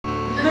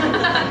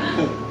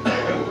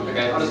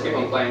Okay, I'll just keep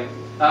on playing.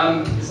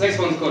 This next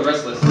one's called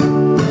Restless.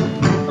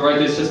 I wrote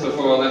this just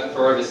before I left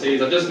for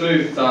overseas. I've just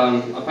moved,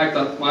 I packed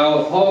up my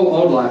whole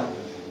old life,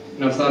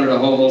 and I've started a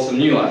whole awesome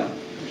new life,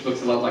 which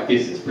looks a lot like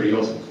this. It's pretty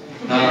awesome.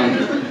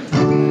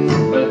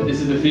 But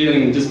this is the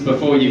feeling just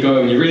before you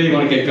go, and you really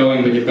want to get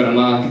going, but you've got to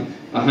mark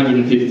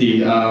 150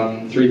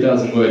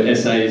 3,000-word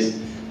essays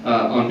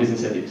on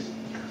business ethics.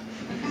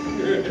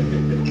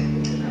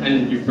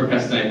 And you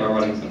procrastinate by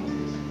writing some.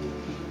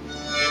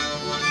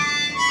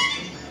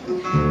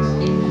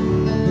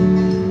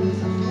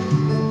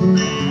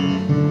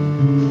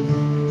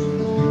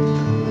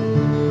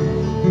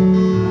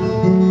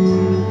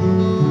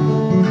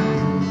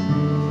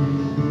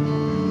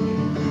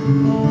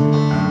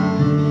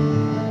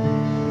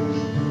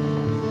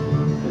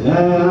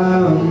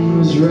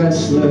 I'm as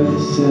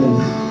restless as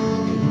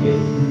can be.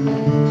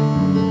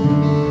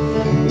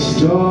 The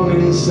storm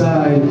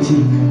inside a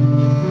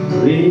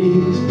teacup,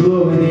 leaves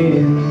blowing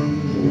in the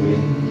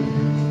wind.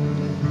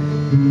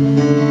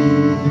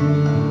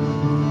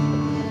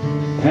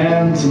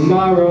 And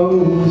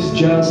tomorrow's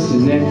just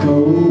an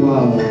echo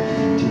of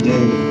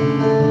today.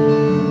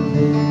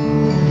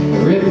 A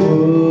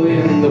ripple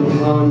in the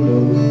pond,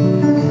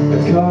 a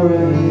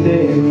current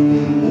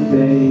in the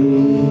bay.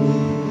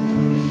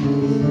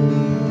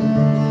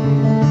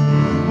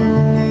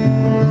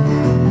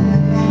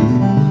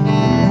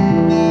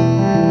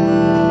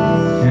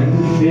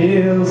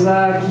 Feels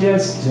like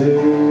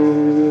yesterday.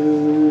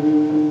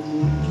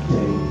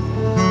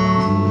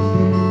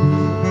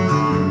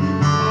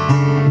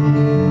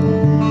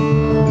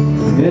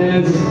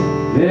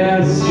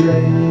 There's a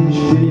strange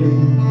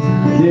feeling,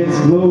 it's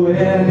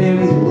blowing in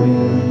the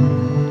wind,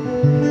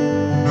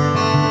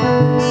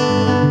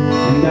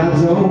 and I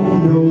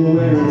don't know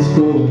where it's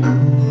going, I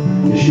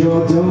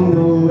sure don't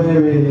know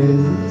where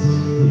it's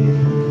in.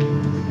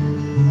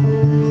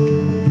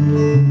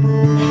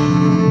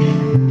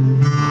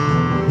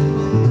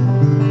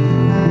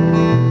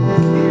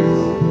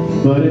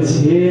 But it's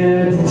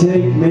here to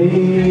take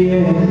me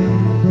in.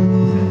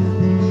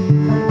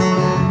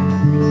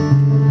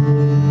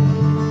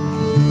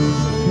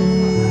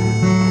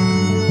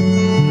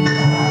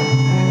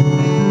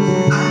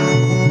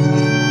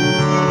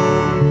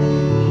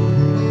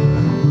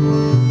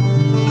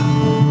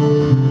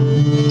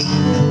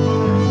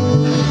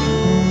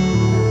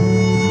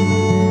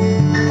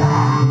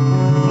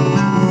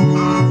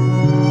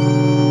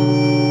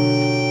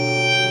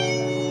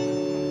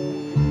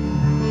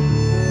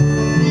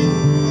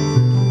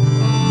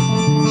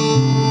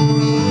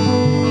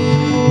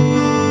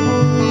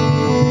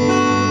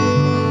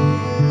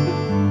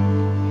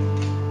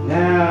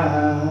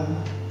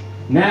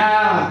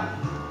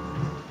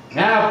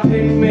 Now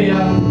pick me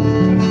up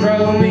and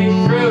throw me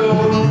through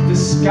the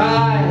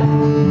sky.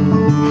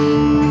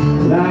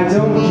 But I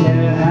don't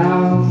care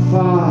how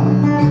far,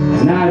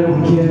 and I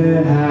don't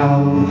care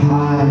how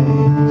high.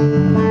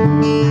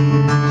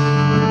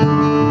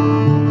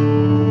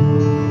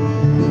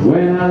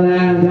 When I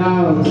land,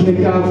 I'll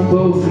kick off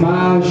both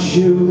my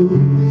shoes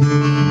and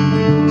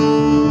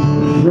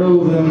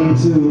throw them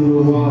to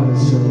the water,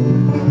 so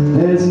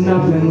there's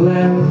nothing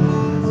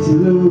left to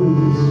lose.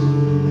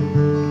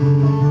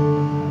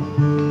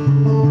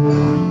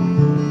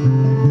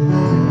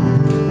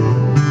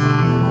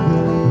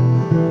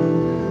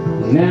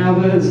 Now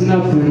there's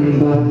nothing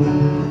but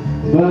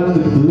the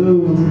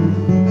blue.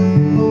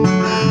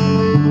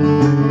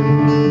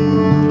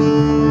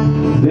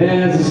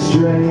 There's a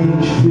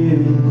strange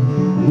feeling,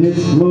 and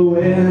it's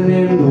blowing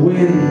in the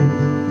wind,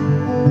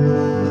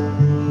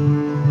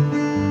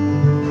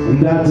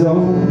 and I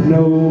don't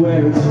know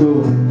where it's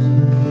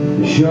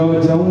going, I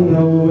sure don't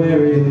know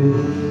where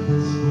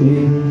it's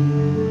been.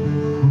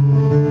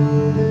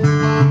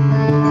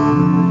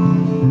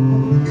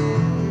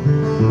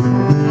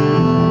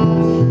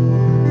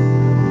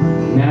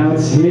 Now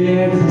it's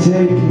here to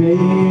take me